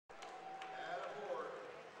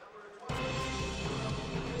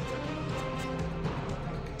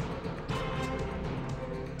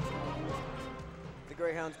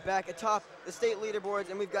Greyhounds back atop the state leaderboards,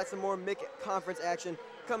 and we've got some more mid-conference action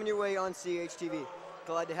coming your way on CHTV.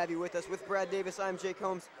 Glad to have you with us. With Brad Davis, I'm Jake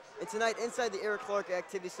Holmes, and tonight inside the Eric Clark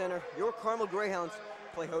Activity Center, your Carmel Greyhounds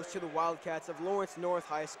play host to the Wildcats of Lawrence North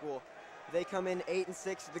High School. They come in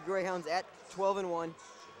 8-6, the Greyhounds at 12-1.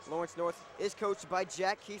 Lawrence North is coached by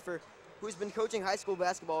Jack Kiefer, who's been coaching high school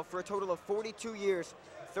basketball for a total of 42 years,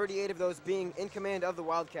 38 of those being in command of the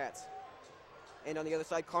Wildcats. And on the other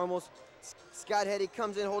side, Carmel's Scott Heddy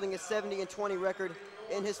comes in holding a 70-20 record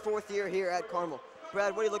in his fourth year here at Carmel.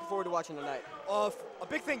 Brad, what are you looking forward to watching tonight? A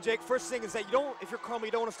big thing, Jake, first thing is that if you're Carmel,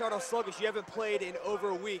 you don't want to start off sluggish. You haven't played in over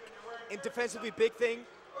a week. And defensively, big thing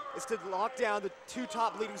is to lock down the two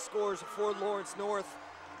top leading scorers for Lawrence North.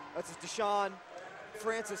 That's Deshaun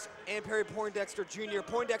Francis and Perry Poindexter Jr.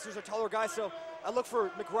 Poindexter's a taller guy, so I look for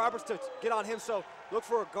McRoberts to get on him, so look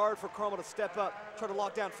for a guard for Carmel to step up, try to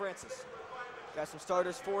lock down Francis. Got some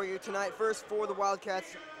starters for you tonight. First for the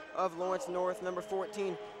Wildcats of Lawrence North, number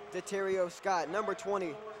 14, Deterio Scott. Number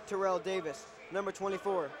 20, Terrell Davis. Number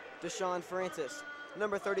 24, Deshaun Francis.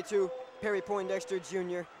 Number 32, Perry Poindexter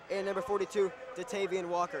Jr. And number 42, Datavian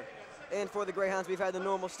Walker. And for the Greyhounds, we've had the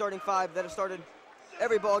normal starting five that have started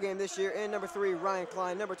every ball game this year. And number 3, Ryan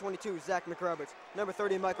Klein. Number 22, Zach McRoberts. Number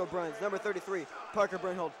 30, Michael Bruns. Number 33, Parker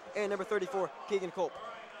Brunhold. And number 34, Keegan Culp.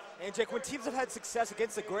 And Jake, when teams have had success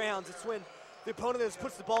against the Greyhounds, it's when the opponent just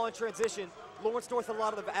puts the ball in transition. Lawrence North a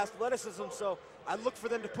lot of the athleticism, so I look for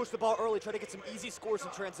them to push the ball early, try to get some easy scores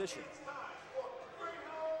in transition.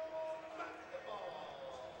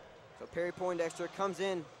 So Perry Poindexter comes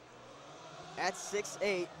in at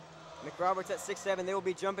 6'8". McRoberts at 6'7". They will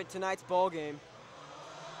be jumping tonight's ball game.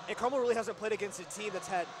 And Carmel really hasn't played against a team that's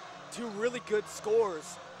had two really good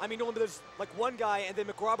scores. I mean, normally there's like one guy and then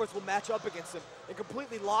McRoberts will match up against him and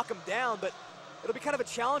completely lock him down, but it'll be kind of a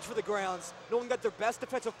challenge for the Greyhounds, knowing that their best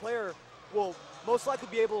defensive player will most likely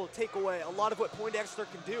be able to take away a lot of what Poindexter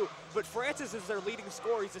can do. But Francis is their leading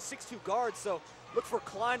scorer. He's a 6'2 guard, so look for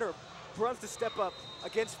Klein or Bruns to step up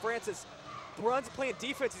against Francis. Bruns playing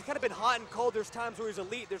defense. He's kind of been hot and cold. There's times where he's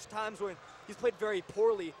elite. There's times when he's played very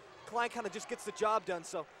poorly. Klein kind of just gets the job done.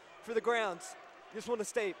 So for the Greyhounds, you just want to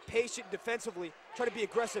stay patient defensively, try to be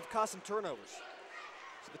aggressive, cause some turnovers.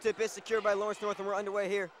 So the tip is secured by Lawrence North, and we're underway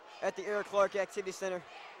here at the Eric Clark Activity Center.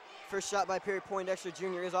 First shot by Perry Poindexter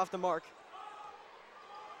Jr. is off the mark.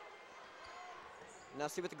 Now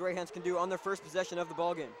see what the Greyhounds can do on their first possession of the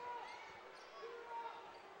ball game.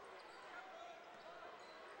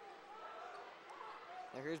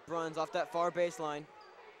 Now here's Bruns off that far baseline.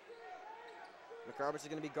 McRoberts is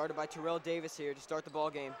going to be guarded by Terrell Davis here to start the ball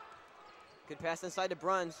game. Good pass inside to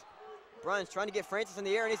Bruns. Bruns trying to get Francis in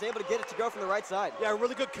the air, and he's able to get it to go from the right side. Yeah, a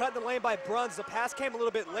really good cut in the lane by Bruns. The pass came a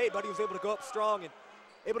little bit late, but he was able to go up strong and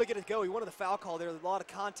able to get it to go. He wanted the foul call there. A lot of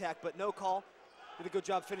contact, but no call. Did a good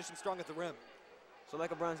job finishing strong at the rim. So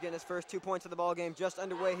Michael Bruns getting his first 2 points of the ball game, just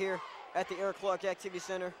underway here at the Eric Clark Activity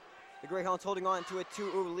Center. The Greyhounds holding on to a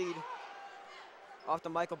 2-0 lead off the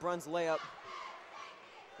Michael Bruns layup.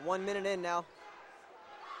 1 minute in now.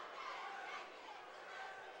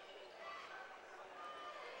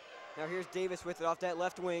 Now here's Davis with it off that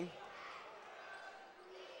left wing.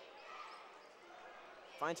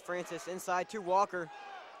 Finds Francis inside to Walker.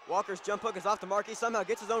 Walker's jump hook is off the mark. He somehow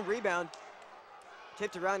gets his own rebound.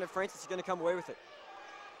 Tipped around, and Francis is going to come away with it.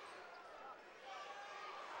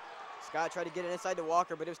 Scott tried to get it inside to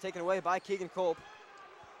Walker, but it was taken away by Keegan Culp.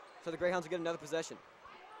 So the Greyhounds will get another possession.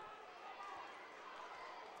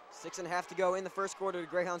 6.5 to go in the first quarter. The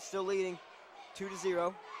Greyhounds still leading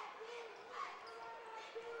 2-0.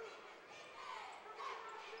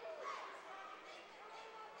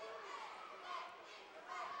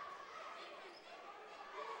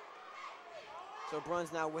 So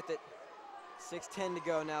Bruns now with it. 6:10 to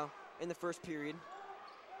go now in the first period.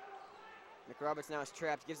 McRoberts now is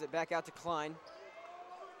trapped, gives it back out to Klein.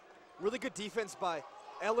 Really good defense by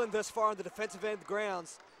Ellen thus far on the defensive end of the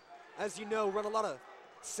Greyhounds. As you know, run a lot of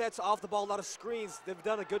sets off the ball, a lot of screens. They've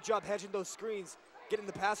done a good job hedging those screens, getting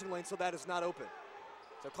the passing lane so that is not open.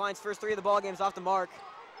 So Klein's first 3 of the ball game is off the mark.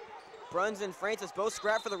 Bruns and Francis both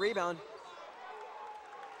scrap for the rebound.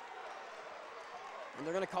 And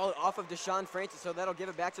they're going to call it off of Deshaun Francis, so that'll give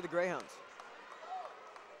it back to the Greyhounds.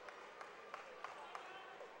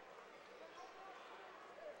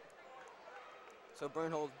 So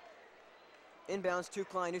Brunhold inbounds to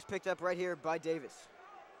Klein, who's picked up right here by Davis.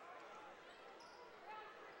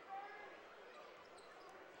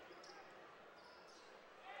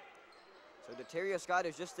 So Deterio Scott,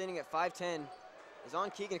 who's just standing at 5'10", is on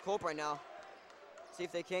Keegan Culp right now. See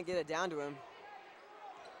if they can't get it down to him.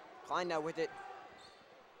 Klein now with it.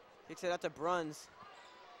 Kicks it out to Bruns.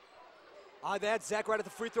 They had Zach right at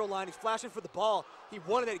the free throw line. He's flashing for the ball. He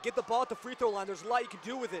wanted it. Get the ball at the free throw line. There's a lot you can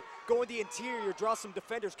do with it. Go in the interior, draw some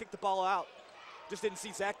defenders, kick the ball out. Just didn't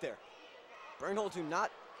see Zach there. Bernhold,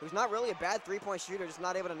 who's not really a bad three-point shooter, just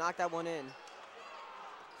not able to knock that one in.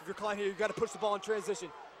 If you're Klein here, you got to push the ball in transition.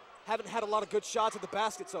 Haven't had a lot of good shots at the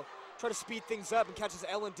basket, so try to speed things up and catch his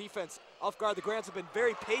LN defense off guard. The Grants have been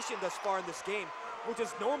very patient thus far in this game, which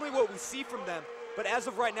is normally what we see from them. But as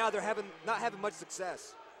of right now, they're not having much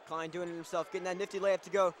success. Klein doing it himself, getting that nifty layup to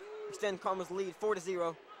go. Extend Carmel's lead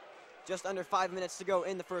 4-0. Just under 5 minutes to go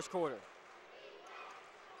in the first quarter.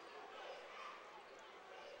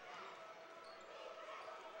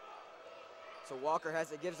 So Walker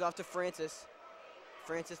has it, gives off to Francis.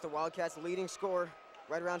 Francis, the Wildcats' leading scorer,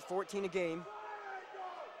 right around 14 a game.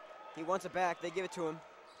 He wants it back, they give it to him.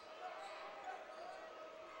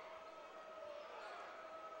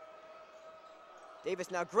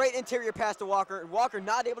 Davis now, great interior pass to Walker. Walker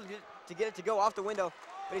not able to get it to go off the window,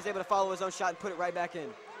 but he's able to follow his own shot and put it right back in.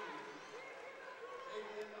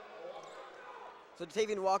 So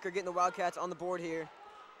Tavian Walker getting the Wildcats on the board here.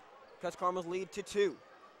 Cuts Carmel's lead to 2.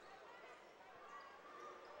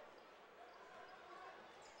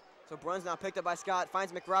 So Bruns now picked up by Scott,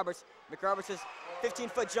 finds McRoberts. McRoberts'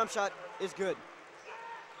 15-foot jump shot is good.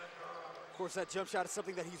 Of course, that jump shot is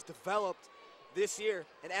something that he's developed this year,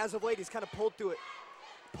 and as of late, he's kind of pulled to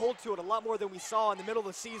it a lot more than we saw in the middle of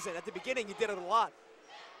the season. At the beginning, he did it a lot.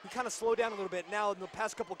 He kind of slowed down a little bit. Now, in the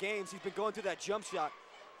past couple games, he's been going through that jump shot,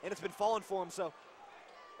 and it's been falling for him. So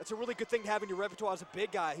that's a really good thing to have in your repertoire as a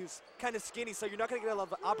big guy who's kind of skinny, so you're not going to get a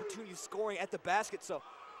lot of opportunities scoring at the basket. So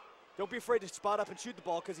don't be afraid to spot up and shoot the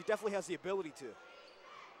ball because he definitely has the ability to.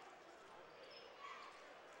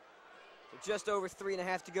 So just over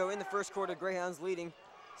 3.5 to go in the first quarter. Greyhounds leading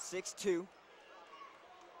 6-2.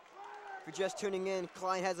 If you're just tuning in,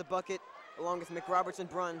 Klein has a bucket along with McRoberts and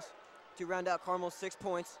Bruns to round out Carmel's 6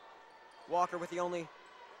 points. Walker with the only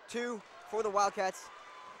 2 for the Wildcats.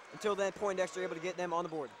 Until then, Poindexter able to get them on the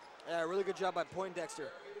board. Yeah, really good job by Poindexter.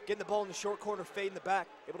 Getting the ball in the short corner, fading the back,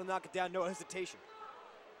 able to knock it down, no hesitation.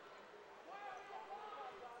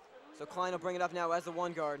 So Klein will bring it up now as the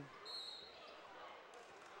 1 guard.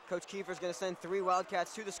 Coach Kiefer's going to send 3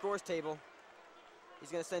 Wildcats to the scores table.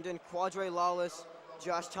 He's going to send in Quadre Lawless,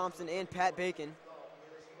 Josh Thompson, and Pat Bacon.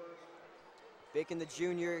 Bacon the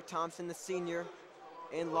junior, Thompson the senior,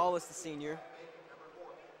 and Lawless the senior.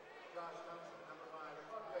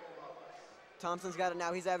 Thompson's got it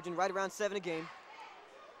now. He's averaging right around 7 a game.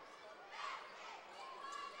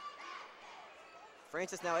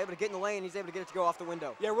 Francis now able to get in the lane. He's able to get it to go off the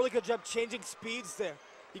window. Yeah, really good job changing speeds there.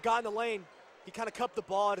 He got in the lane. He kind of cupped the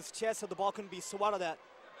ball at his chest so the ball couldn't be swatted at.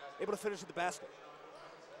 Able to finish with the basket.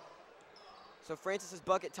 So Francis's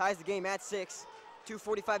bucket ties the game at 6.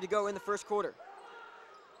 2:45 to go in the first quarter.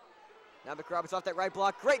 Now McRoberts off that right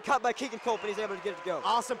block. Great cut by Keegan Culp, and he's able to get it to go.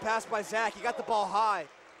 Awesome pass by Zach. He got the ball high,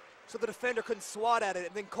 so the defender couldn't swat at it.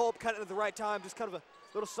 And then Culp cut it at the right time. Just kind of a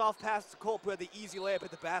little soft pass to Culp, who had the easy layup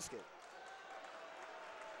at the basket.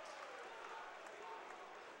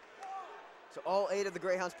 So all 8 of the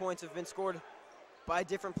Greyhounds' points have been scored by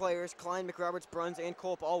different players. Klein, McRoberts, Bruns, and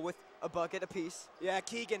Culp all with a bucket apiece. Yeah,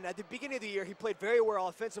 Keegan, at the beginning of the year, he played very well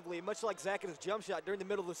offensively, much like Zach in his jump shot during the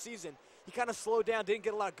middle of the season. He kind of slowed down, didn't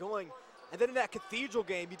get a lot going. And then in that Cathedral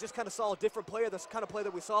game, you just kind of saw a different player, the kind of player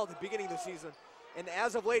that we saw at the beginning of the season. And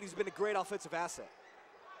as of late, he's been a great offensive asset.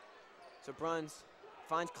 So Bruns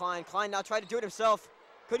finds Klein. Klein now tried to do it himself.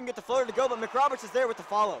 Couldn't get the floater to go, but McRoberts is there with the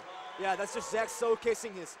follow. Yeah, that's just Zach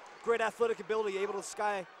showcasing his great athletic ability, able to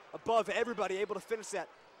sky above everybody, able to finish that.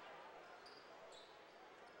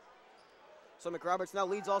 So McRoberts now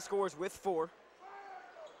leads all scorers with 4.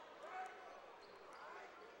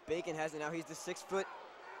 Bacon has it now. He's the 6-foot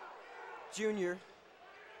junior.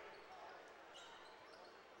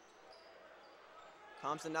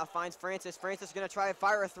 Thompson now finds Francis. Francis is going to try and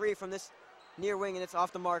fire a 3 from this near wing, and it's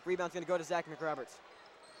off the mark. Rebound's going to go to Zach McRoberts.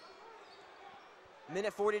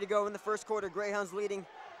 Minute 40 to go in the first quarter. Greyhounds leading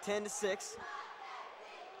 10-6.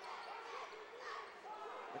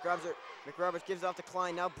 McRoberts gives off to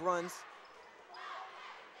Klein. Now Bruns.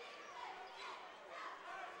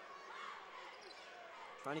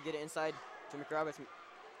 Trying to get it inside to McRoberts.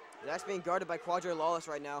 That's being guarded by Quadre Lawless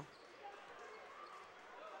right now.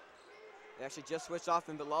 They actually just switched off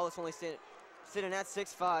him, but Lawless only sitting at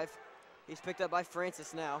 6'5". He's picked up by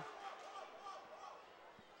Francis now.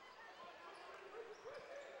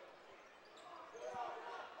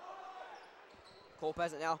 Culp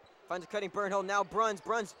has it now. Finds a cutting Bernhold. Now Bruns.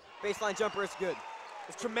 Bruns baseline jumper is good.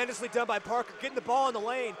 It's tremendously done by Parker, getting the ball in the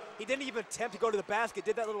lane. He didn't even attempt to go to the basket,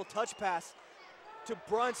 did that little touch pass. to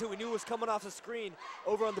Bruns, who we knew was coming off the screen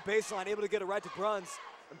over on the baseline, able to get it right to Bruns,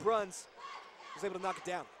 and Bruns was able to knock it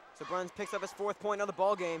down. So Bruns picks up his 4th point of the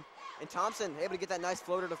ball game, and Thompson able to get that nice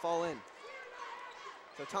floater to fall in.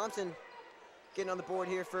 So Thompson getting on the board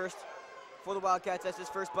here first for the Wildcats. That's his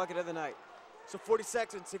first bucket of the night. So 40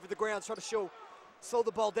 seconds if the Greyhounds try to slow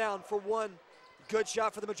the ball down for one good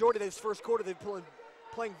shot. For the majority of this first quarter, they've been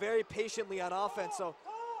playing very patiently on offense, so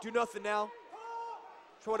do nothing now.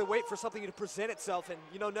 Try to wait for something to present itself, and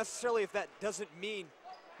necessarily if that doesn't mean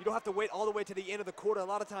you don't have to wait all the way to the end of the quarter. A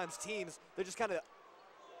lot of times teams, they just kind of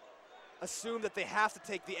assume that they have to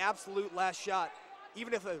take the absolute last shot,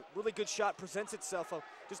 even if a really good shot presents itself.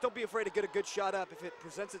 Just don't be afraid to get a good shot up if it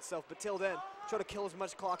presents itself, but till then, try to kill as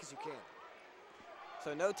much clock as you can.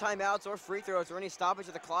 So no timeouts or free throws or any stoppage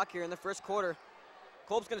of the clock here in the first quarter.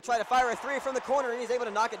 Kolb's going to try to fire a 3 from the corner, and he's able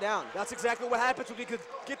to knock it down. That's exactly what happens when we could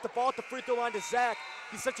get the ball at the free throw line to Zach.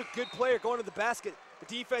 He's such a good player going to the basket. The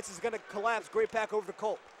defense is going to collapse. Great pack over to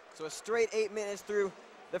Kolb. So a straight 8 minutes through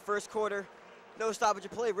the first quarter. No stoppage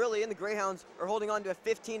of play, really, and the Greyhounds are holding on to a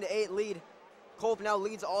 15-8 lead. Kolb now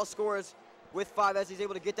leads all scorers with 5 as he's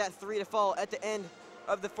able to get that 3 to fall at the end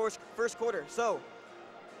of the first quarter. So,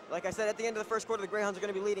 like I said, at the end of the first quarter, the Greyhounds are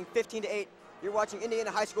going to be leading 15-8. You're watching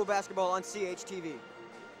Indiana High School basketball on CHTV.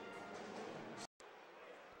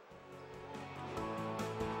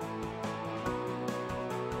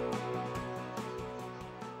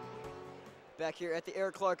 Back here at the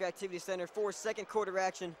Eric Clark Activity Center for second quarter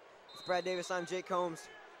action. With Brad Davis, I'm Jake Combs.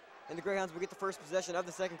 And the Greyhounds will get the first possession of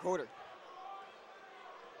the second quarter.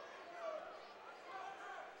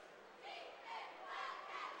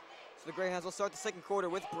 So the Greyhounds will start the second quarter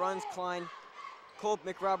with Bruns, Klein, Kolb,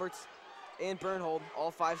 McRoberts, and Bernhold,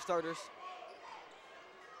 all 5 starters.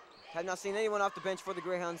 Have not seen anyone off the bench for the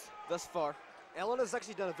Greyhounds thus far. Ellen has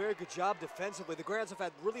actually done a very good job defensively. The Greyhounds have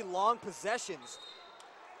had really long possessions.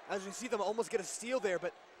 As you see them almost get a steal there,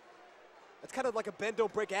 but it's kind of like a bend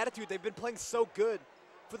don't break attitude. They've been playing so good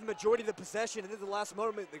for the majority of the possession, and then the last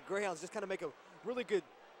moment, the Greyhounds just kind of make a really good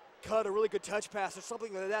cut, a really good touch pass, or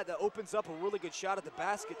something like that opens up a really good shot at the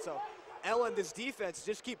basket. So Ellen, this defense,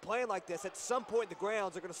 just keep playing like this. At some point, the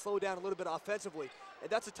Greyhounds are going to slow down a little bit offensively, and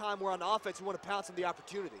that's a time where on offense you want to pounce on the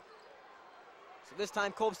opportunity. So this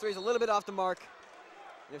time, Kolb's 3 is a little bit off the mark.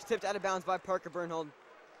 And it's tipped out of bounds by Parker Bernhold,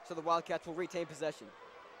 so the Wildcats will retain possession.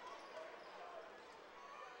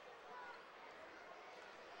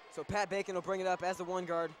 So Pat Bacon will bring it up as the 1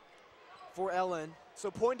 guard for Ellen.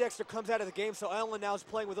 So Poindexter comes out of the game, so Ellen now is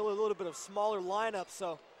playing with a little bit of smaller lineup,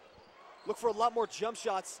 so look for a lot more jump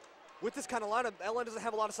shots. With this kind of lineup, Ellen doesn't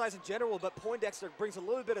have a lot of size in general, but Poindexter brings a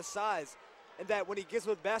little bit of size, and that when he goes to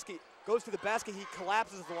the basket, he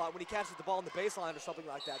collapses a lot when he catches the ball on the baseline or something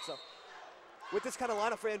like that. So with this kind of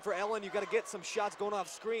lineup for Ellen, you've got to get some shots going off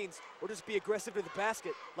screens or just be aggressive to the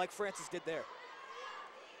basket like Francis did there.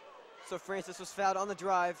 So Francis was fouled on the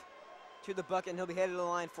drive to the bucket, and he'll be headed to the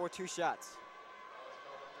line for 2 shots.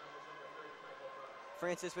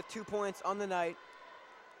 Francis with 2 points on the night,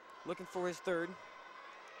 looking for his 3rd.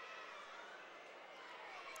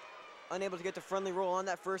 Unable to get the friendly roll on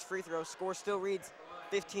that first free throw. Score still reads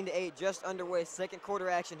 15-8, just underway. Second quarter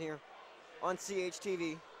action here on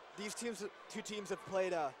CHTV. These two teams have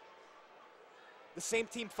played the same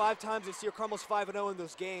team 5 times this year. Carmel's 5-0 in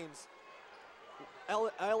those games.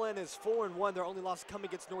 Ellen is 4-1. Their only loss coming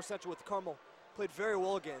against North Central, with Carmel played very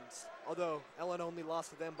well against, although Ellen only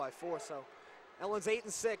lost to them by 4. So Ellen's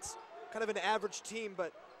 8-6, kind of an average team,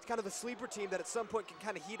 but it's kind of a sleeper team that at some point can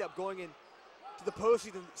kind of heat up going into the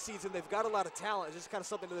postseason. They've got a lot of talent. It's just kind of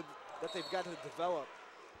something that they've got to develop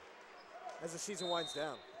as the season winds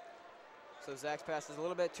down. So Zach's pass is a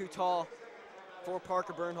little bit too tall for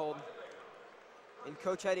Parker Bernhold. And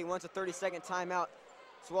Coach Hetty wants a 30-second timeout.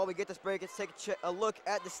 So while we get this break, let's take a look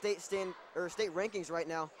at the state rankings right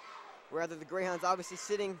now. Rather, the Greyhounds obviously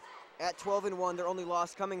sitting at 12-1. Their only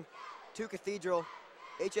loss coming to Cathedral.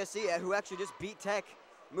 HSC, who actually just beat Tech,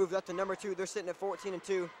 moved up to number 2. They're sitting at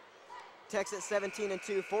 14-2. Tech's at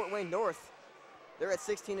 17-2. Fort Wayne North, they're at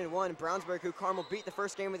 16-1. Brownsburg, who Carmel beat the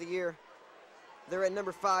first game of the year, they're at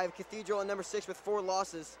number 5. Cathedral at number 6 with 4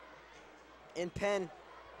 losses. And Penn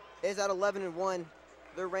is at 11-1.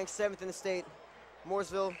 They're ranked 7th in the state.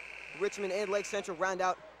 Mooresville, Richmond, and Lake Central round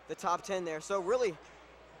out the top 10 there. So really,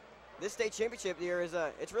 this state championship year is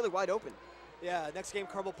it's really wide open. Yeah, next game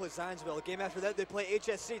Carmel plays Zionsville. The game after that they play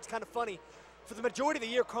HSC. It's kind of funny. For the majority of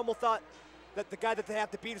the year, Carmel thought that the guy that they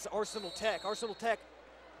have to beat is Arsenal Tech. Arsenal Tech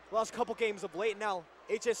lost a couple games of late. Now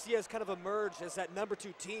HSC has kind of emerged as that number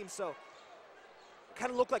 2 team. So it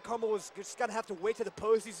kind of looked like Carmel was just going to have to wait to the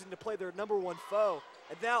postseason to play their number 1 foe.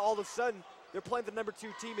 And now all of a sudden, they're playing the number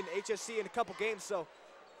 2 team in HSC in a couple games, so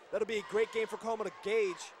that'll be a great game for Carmel to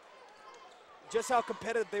gauge just how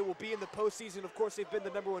competitive they will be in the postseason. Of course, they've been the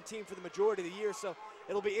number 1 team for the majority of the year, so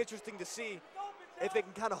it'll be interesting to see if they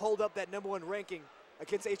can kind of hold up that number 1 ranking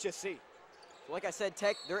against HSC. Like I said,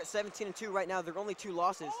 Tech, they're at 17-2 right now. Their only 2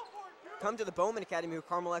 losses come to the Bowman Academy, who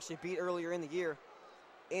Carmel actually beat earlier in the year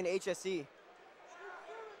in HSC.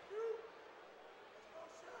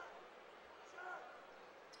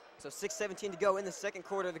 So 6:17 to go in the second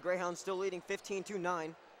quarter. The Greyhounds still leading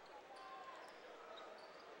 15-9.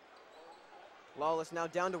 Lawless now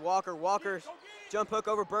down to Walker. Walker's jump hook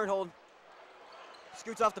over Bernhold.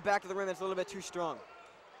 Scoots off the back of the rim. It's a little bit too strong.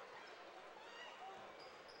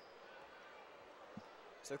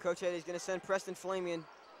 So Coach Eddie's going to send Preston Flamian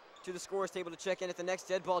to the scorer's table to check in at the next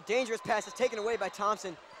dead ball. Dangerous pass is taken away by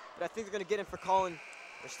Thompson, but I think they're going to get him for calling,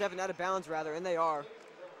 or stepping out of bounds rather, and they are.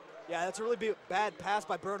 Yeah, that's a really bad pass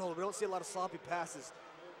by Bernhold. We don't see a lot of sloppy passes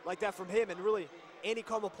like that from him, and really any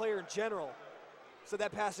Carmel player in general. So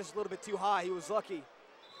that pass just a little bit too high. He was lucky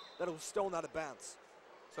that it was stolen out of bounds.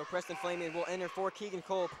 So Preston Flamian will enter for Keegan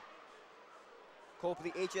Culp. Culp,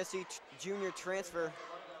 the HSC junior transfer.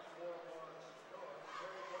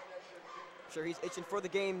 I'm sure he's itching for the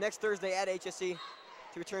game next Thursday at HSC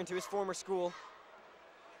to return to his former school.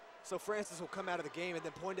 So Francis will come out of the game, and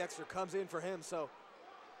then Poindexter comes in for him. So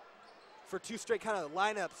for 2 straight kind of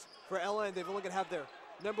lineups for LN, they've only going to have their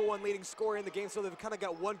number 1 leading scorer in the game, so they've kind of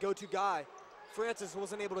got one go-to guy. Francis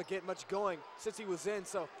wasn't able to get much going since he was in,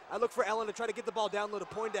 so I look for Ellen to try to get the ball down low to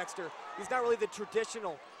Poindexter. He's not really the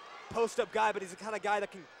traditional post-up guy, but he's the kind of guy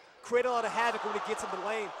that can create a lot of havoc when he gets in the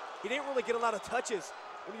lane. He didn't really get a lot of touches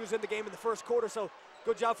when he was in the game in the first quarter, so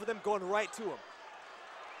good job for them going right to him.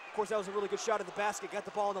 Of course, that was a really good shot at the basket, got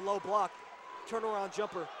the ball in the low block. Turnaround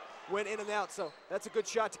jumper went in and out, so that's a good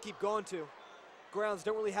shot to keep going to. Grounds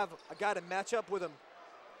don't really have a guy to match up with him,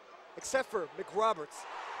 except for McRoberts.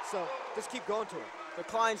 So just keep going to him. So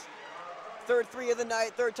Klein's third 3 of the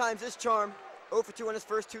night, third time's his charm. 0 for 2 on his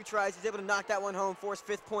first 2 tries. He's able to knock that one home for his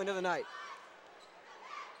 5th point of the night.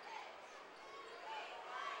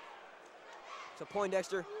 So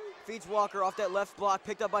Poindexter feeds Walker off that left block,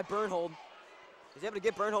 picked up by Bernhold. He's able to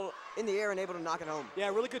get Bernhold in the air and able to knock it home. Yeah,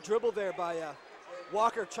 really good dribble there by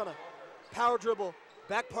Walker, trying to power dribble,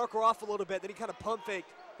 back Parker off a little bit, then he kind of pump faked,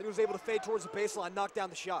 then he was able to fade towards the baseline, knock down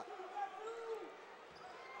the shot.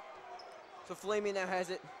 So Flamian now has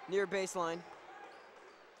it near baseline.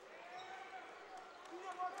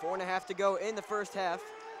 4.5 to go in the first half.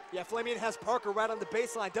 Yeah, Flamian has Parker right on the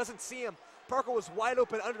baseline, doesn't see him. Parker was wide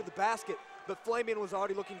open under the basket, but Flamian was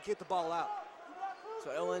already looking to get the ball out. So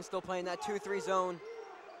LN still playing that 2-3 zone.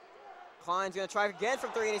 Klein's gonna try again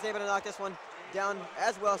from 3, and he's able to knock this one down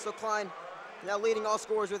as well. So Klein now leading all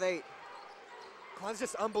scorers with 8. Klein's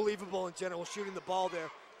just unbelievable in general shooting the ball there.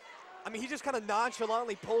 I mean, he just kind of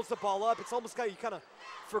nonchalantly pulls the ball up. It's almost you kind of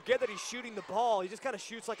forget that he's shooting the ball. He just kind of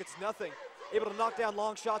shoots like it's nothing. Able to knock down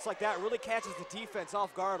long shots like that, really catches the defense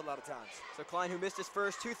off guard a lot of times. So Klein, who missed his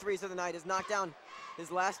first 2 threes of the night, has knocked down his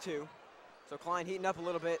last 2. So Klein heating up a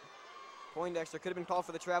little bit. Poindexter could have been called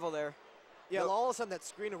for the travel there. Yeah, Lawless on that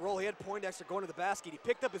screen and roll, he had Poindexter going to the basket. He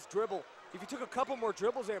picked up his dribble. If he took a couple more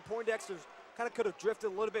dribbles there, Poindexter kind of could have drifted a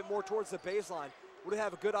little bit more towards the baseline. Would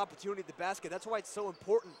have a good opportunity at the basket. That's why it's so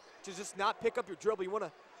important to just not pick up your dribble. You want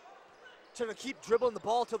to try to keep dribbling the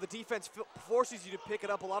ball until the defense forces you to pick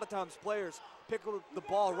it up. A lot of times players pick up the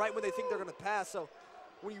ball right when they think they're going to pass. So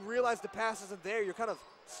when you realize the pass isn't there, you're kind of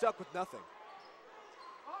stuck with nothing.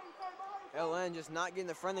 LN just not getting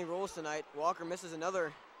the friendly rolls tonight. Walker misses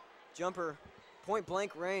another jumper, point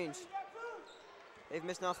blank range. They've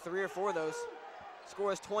missed now 3 or 4 of those.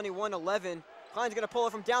 Score is 21-11. Klein's gonna pull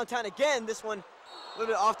it from downtown again. This one a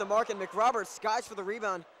little bit off the mark, and McRoberts skies for the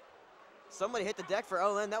rebound. Somebody hit the deck for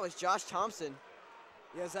LN. That was Josh Thompson.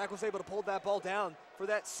 Yeah, Zach was able to pull that ball down for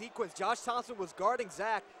that sequence. Josh Thompson was guarding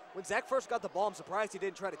Zach. When Zach first got the ball, I'm surprised he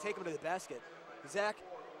didn't try to take him to the basket. Zach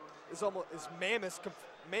is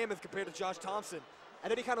mammoth compared to Josh Thompson. And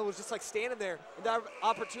then he kind of was just standing there. And that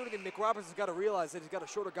opportunity, McRoberts has got to realize that he's got a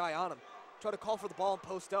shorter guy on him. Try to call for the ball and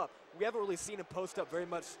post up. We haven't really seen him post up very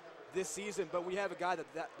much this season, but we have a guy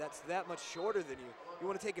that's that much shorter than you. You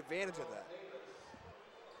want to take advantage of that.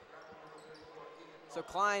 So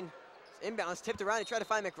Klein, inbounds, tipped around. He tried to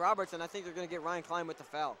find McRoberts, and I think they're going to get Ryan Klein with the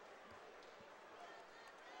foul.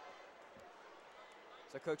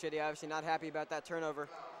 So Coach Eddie obviously not happy about that turnover.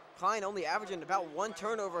 Klein only averaging about 1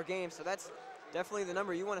 turnover a game, so that's definitely the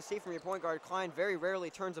number you want to see from your point guard. Klein very rarely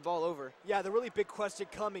turns the ball over. Yeah, the really big question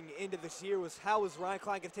coming into this year was how was Ryan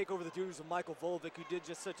Klein going to take over the duties of Michael Volvic, who did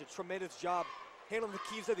just such a tremendous job handling the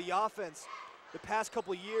keys of the offense the past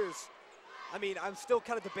couple of years. I mean, I'm still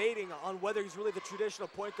kind of debating on whether he's really the traditional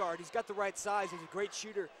point guard. He's got the right size, he's a great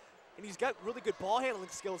shooter, and he's got really good ball handling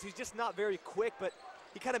skills. He's just not very quick, but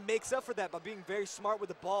he kind of makes up for that by being very smart with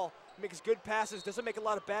the ball, makes good passes, doesn't make a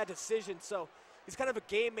lot of bad decisions, so he's kind of a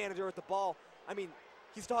game manager with the ball. I mean,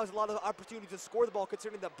 he still has a lot of opportunity to score the ball,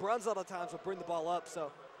 considering that Bruns a lot of times will bring the ball up,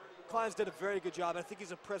 so Klein's did a very good job. I think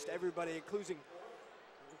he's impressed everybody, including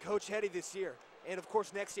Coach Hetty this year. And of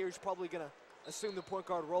course, next year he's probably going to assume the point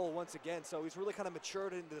guard role once again, so he's really kind of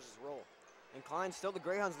matured into this role. And Klein's still the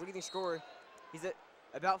Greyhounds' leading scorer. He's at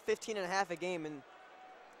about 15.5 a game, and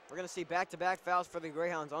we're going to see back-to-back fouls for the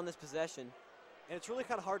Greyhounds on this possession. And it's really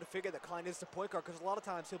kind of hard to figure that Klein is the point guard, because a lot of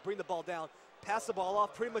times he'll bring the ball down, pass the ball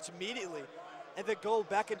off pretty much immediately, and then go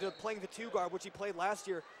back into playing the two guard, which he played last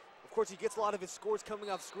year. Of course, he gets a lot of his scores coming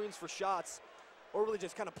off screens for shots, or really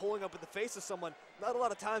just kind of pulling up in the face of someone. Not a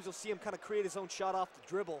lot of times you'll see him kind of create his own shot off the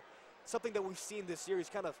dribble. Something that we've seen this year. He's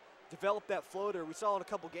kind of developed that floater. We saw in a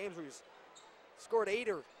couple games where he's scored 8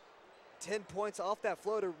 or 10 points off that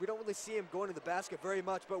floater. We don't really see him going to the basket very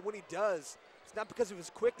much, but when he does, it's not because of his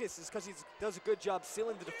quickness, it's because he does a good job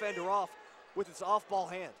sealing the defender off with his off-ball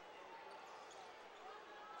hand.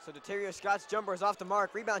 So Deterrio Scott's jumper is off the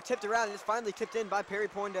mark. Rebound tipped around, and it's finally tipped in by Perry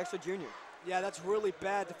Poindexter Jr. Yeah, that's really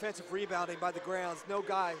bad defensive rebounding by the Greyhounds. No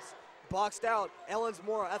guys boxed out. Ellen's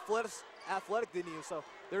more athletic than you, so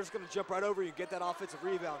they're just going to jump right over you and get that offensive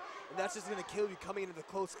rebound. And that's just going to kill you coming into the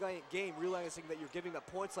close game, realizing that you're giving up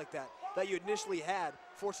points like that you initially had,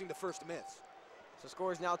 forcing the first miss. So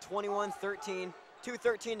score is now 21-13,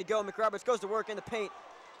 2:13 to go. McRoberts goes to work in the paint.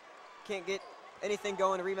 Can't get anything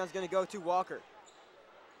going. The rebound's going to go to Walker.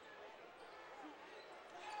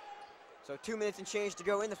 So 2 minutes and change to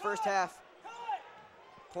go in the first half.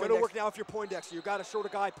 Go to work now if you're Poindexter. You got a shorter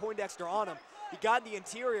guy, Poindexter, on him. He got in the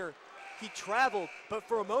interior. He traveled, but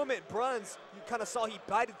for a moment, Bruns, you kind of saw he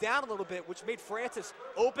bited down a little bit, which made Francis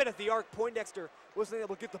open at the arc. Poindexter wasn't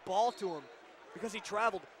able to get the ball to him because he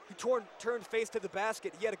traveled. He turned face to the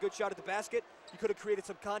basket. He had a good shot at the basket. He could have created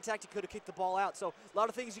some contact. He could have kicked the ball out. So a lot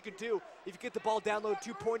of things you can do if you get the ball down low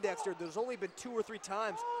to Poindexter. There's only been 2 or 3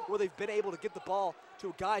 times where they've been able to get the ball to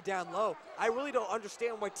a guy down low. I really don't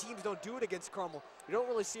understand why teams don't do it against Carmel. You don't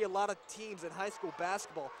really see a lot of teams in high school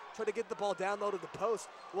basketball try to get the ball down low to the post.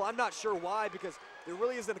 Well, I'm not sure why, because there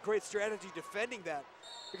really isn't a great strategy defending that,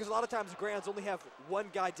 because a lot of times the Greyhounds only have one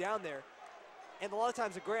guy down there, and a lot of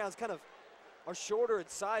times the Greyhounds kind of are shorter in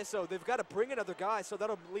size, so they've got to bring another guy, so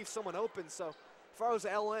that'll leave someone open. So if I was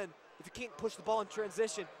LN, if you can't push the ball in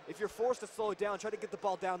transition, if you're forced to slow it down, try to get the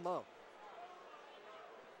ball down low.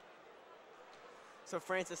 So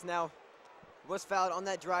Francis now was fouled on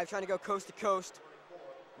that drive, trying to go coast to coast.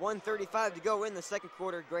 1:35 to go in the second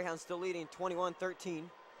quarter. Greyhounds still leading 21-13.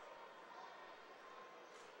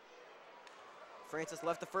 Francis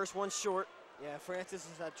left the first one short. Yeah, Francis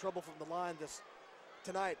has had trouble from the line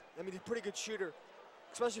tonight. I mean, he's a pretty good shooter,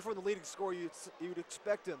 especially from the leading scorer. You'd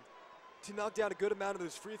expect him to knock down a good amount of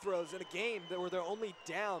those free throws in a game where they're only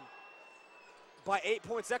down by 8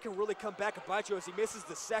 points. That can really come back and bite you as he misses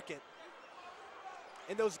the second.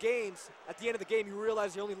 In those games, at the end of the game, you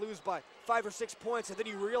realize you only lose by 5 or 6 points, and then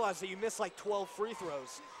you realize that you missed like 12 free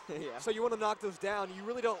throws. Yeah. So you want to knock those down. You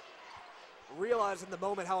really don't realize in the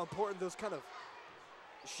moment how important those kind of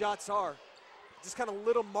shots are. Just kind of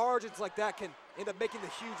little margins like that can end up making the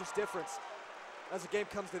hugest difference as the game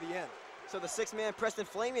comes to the end. So the 6-man Preston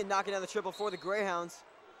Flamian knocking down the triple for the Greyhounds.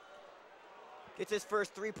 Gets his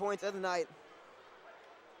first 3 points of the night.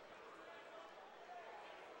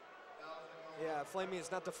 Yeah,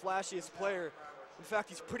 Flamian's not the flashiest player. In fact,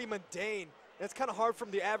 he's pretty mundane. And it's kind of hard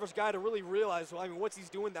from the average guy to really realize, well, I mean, what's he's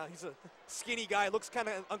doing now? He's a skinny guy, looks kind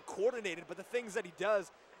of uncoordinated, but the things that he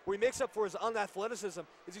does, where he makes up for his unathleticism,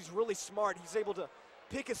 is he's really smart. He's able to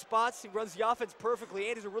pick his spots, he runs the offense perfectly,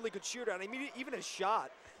 and he's a really good shooter. And I mean, even his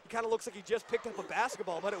shot, he kind of looks like he just picked up a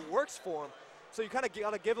basketball, but it works for him. So you kind of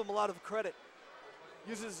got to give him a lot of credit.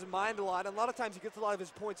 Uses his mind a lot, and a lot of times he gets a lot of his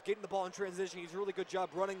points getting the ball in transition. He's a really good job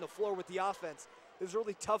running the floor with the offense. He's a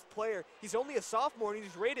really tough player. He's only a sophomore, and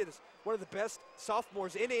he's rated as one of the best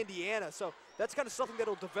sophomores in Indiana. So that's kind of something that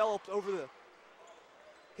will develop over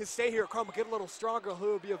his stay here at Carmel, get a little stronger.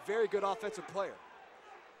 He'll be a very good offensive player.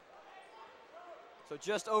 So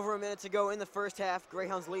just over a minute to go in the first half.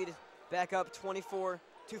 Greyhounds lead back up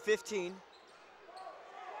 24-15.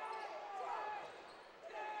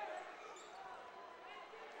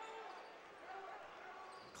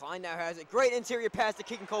 Klein now has it. Great interior pass to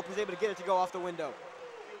Keegan Cope, who's able to get it to go off the window.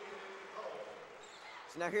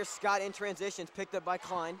 So now here's Scott in transitions, picked up by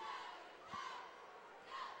Klein.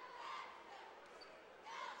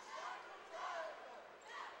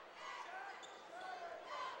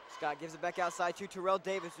 Scott gives it back outside to Terrell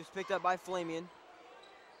Davis, who's picked up by Flamian.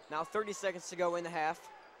 Now 30 seconds to go in the half.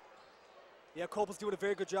 Yeah, Culp's doing a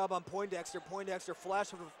very good job on Poindexter. Poindexter flash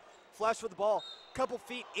for the ball. Couple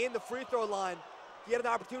feet in the free throw line. He had an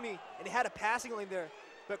opportunity, and he had a passing lane there.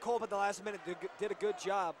 But Culp at the last minute did a good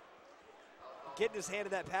job getting his hand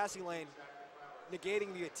in that passing lane,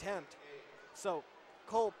 negating the attempt. So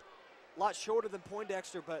Culp, a lot shorter than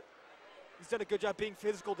Poindexter, but he's done a good job being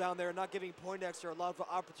physical down there and not giving Poindexter a lot of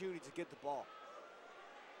opportunity to get the ball.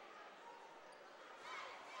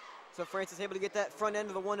 So Francis able to get that front end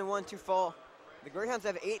of the 1-and-1 to fall. The Greyhounds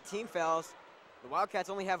have 8 team fouls. The Wildcats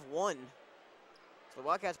only have 1. So the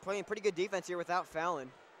Wildcats playing pretty good defense here without fouling.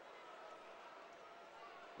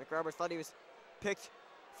 McRoberts thought he was picked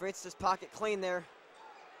Francis' pocket clean there.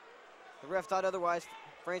 The ref thought otherwise.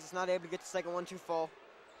 Francis not able to get the second one to fall.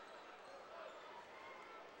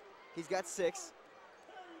 He's got 6.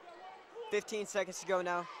 15 seconds to go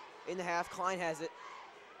now in the half. Klein has it.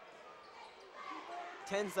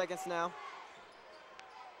 10 seconds now.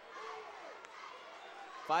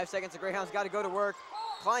 5 seconds, the Greyhounds got to go to work.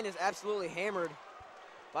 Klein is absolutely hammered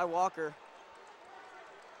by Walker.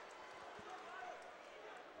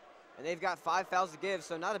 And they've got 5 fouls to give,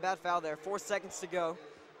 so not a bad foul there. 4 seconds to go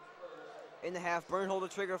in the half. Byrne hold the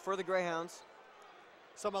trigger for the Greyhounds.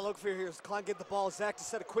 Something I look for here is Klein get the ball. Zach to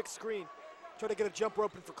set a quick screen. Try to get a jumper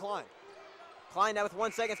open for Klein. Klein now with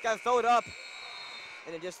 1 second, got to throw it up.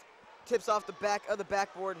 And it just tips off the back of the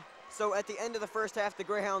backboard. So at the end of the first half, the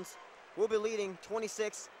Greyhounds will be leading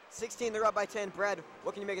 26-16. They're up by 10. Brad,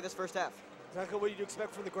 what can you make of this first half? Exactly what you'd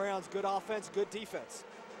expect from the Greyhounds. Good offense, good defense.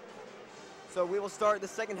 So we will start the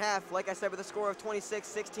second half, like I said, with a score of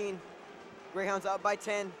 26-16. Greyhounds up by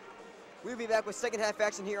 10. We'll be back with second half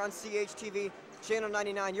action here on CHTV, Channel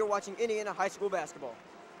 99. You're watching Indiana High School basketball.